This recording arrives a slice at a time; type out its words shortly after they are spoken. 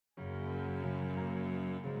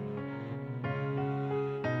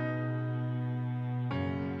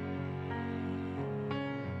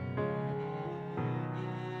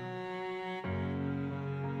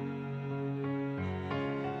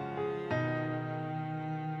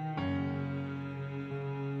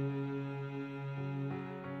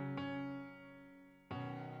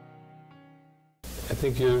I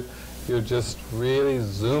think you're just really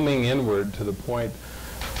zooming inward to the point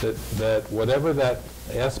that whatever that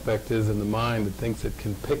aspect is in the mind that thinks it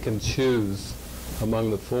can pick and choose among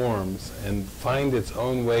the forms and find its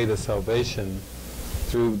own way to salvation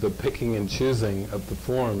through the picking and choosing of the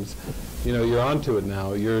forms, you know, you're onto it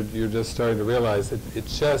now. You're just starting to realize it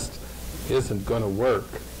just isn't going to work.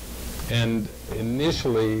 And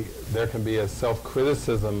initially there can be a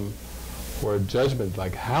self-criticism or a judgment,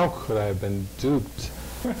 like, how could I have been duped?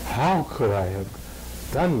 How could I have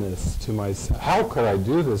done this to myself? How could I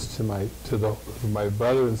do this to my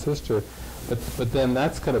brother and sister? But then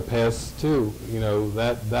that's going to pass too, you know,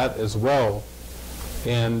 that as well.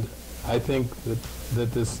 And I think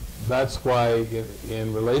that's why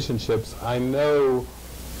in relationships, I know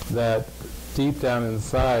that deep down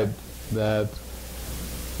inside that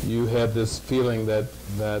you had this feeling that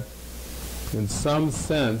in some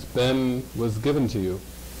sense Ben was given to you.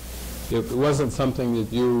 It wasn't something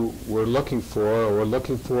that you were looking for or were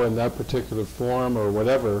looking for in that particular form or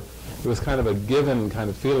whatever. It was kind of a given kind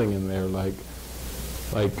of feeling in there, like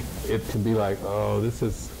it can be like, oh, this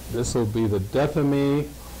will be the death of me,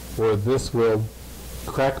 or this will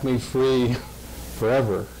crack me free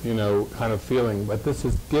forever, you know, kind of feeling. But this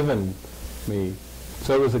is given me.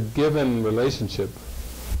 So it was a given relationship.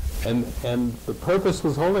 And the purpose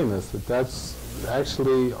was holiness. That's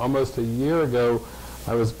actually almost a year ago.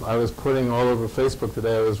 I was putting all over Facebook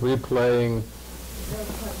today. I was replaying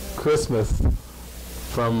Christmas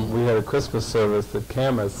we had a Christmas service at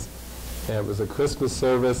Camas, and it was a Christmas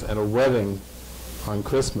service and a wedding on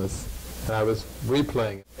Christmas, and I was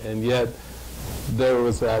replaying it. And yet there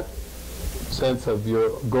was that sense of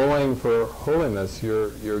you're going for holiness.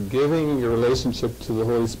 You're giving your relationship to the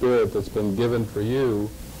Holy Spirit that's been given for you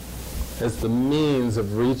as the means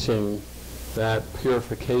of reaching that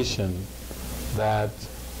purification, that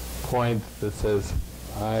point that says,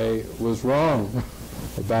 I was wrong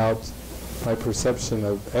about my perception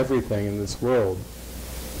of everything in this world.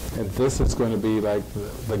 And this is going to be like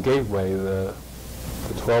the gateway, the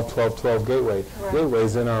 12-12-12 gateway. Right.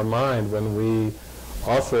 Gateway's in our mind when we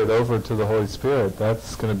offer it over to the Holy Spirit.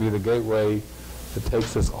 That's going to be the gateway that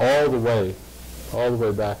takes us all the way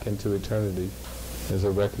back into eternity as a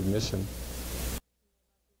recognition.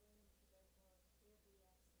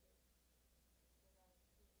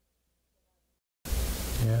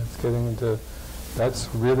 Yeah, that's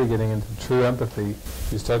really getting into true empathy.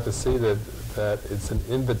 You start to see that it's an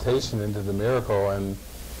invitation into the miracle. And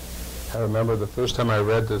I remember the first time I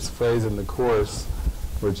read this phrase in the Course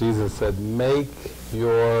where Jesus said, make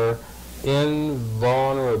your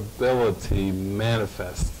invulnerability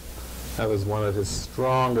manifest. That was one of his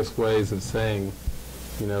strongest ways of saying,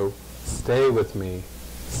 you know, stay with me,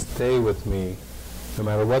 no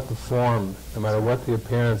matter what the form, no matter what the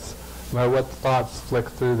appearance, no matter what thoughts flick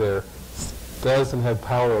through there, doesn't have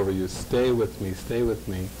power over you. Stay with me, stay with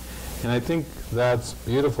me. And I think that's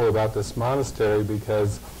beautiful about this monastery,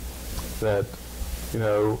 because that, you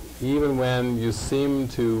know, even when you seem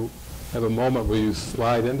to have a moment where you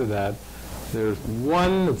slide into that, there's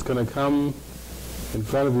one that's going to come in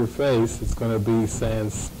front of your face. It's going to be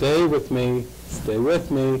saying, stay with me, stay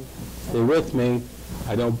with me, stay with me.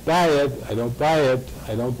 I don't buy it, I don't buy it,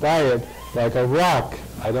 I don't buy it. Like a rock,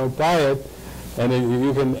 I don't buy it. And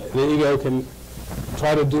the ego can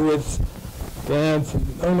try to do its dance,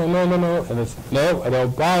 no, no, no, no, no, and it's, no, I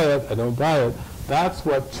don't buy it, I don't buy it. That's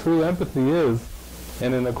what true empathy is.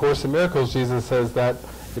 And in the Course in Miracles, Jesus says that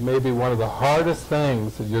it may be one of the hardest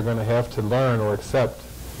things that you're going to have to learn or accept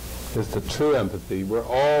is the true empathy. We're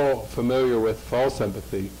all familiar with false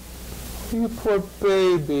empathy. You poor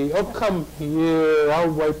baby, oh come here,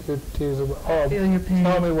 I'll wipe your tears away. Oh, feel your pain.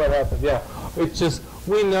 Tell me what happened. Yeah, it's just,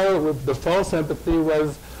 we know the false empathy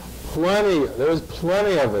was plenty, there was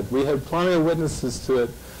plenty of it. We had plenty of witnesses to it.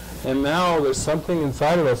 And now there's something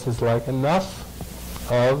inside of us that's like, enough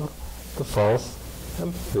of the false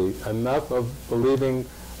empathy, enough of believing,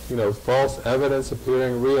 you know, false evidence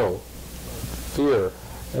appearing real, fear.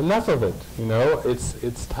 Enough of it, you know,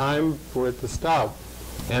 it's time for it to stop.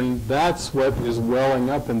 And that's what is welling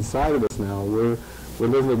up inside of us now. We're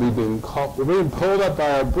literally being we're being pulled up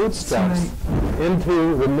by our bootstraps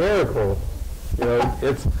into the miracle. You know,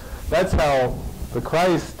 that's how the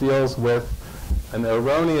Christ deals with an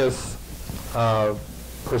erroneous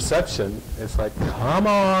perception. It's like, come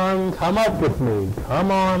on, come up with me,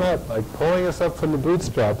 come on up, like pulling us up from the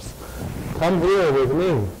bootstraps. Come here with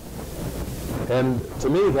me. And to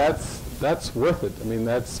me, that's worth it. I mean,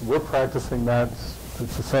 we're practicing that.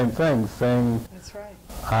 It's the same thing, saying, that's right.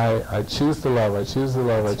 I choose to love, I choose to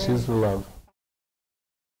love, I choose to love.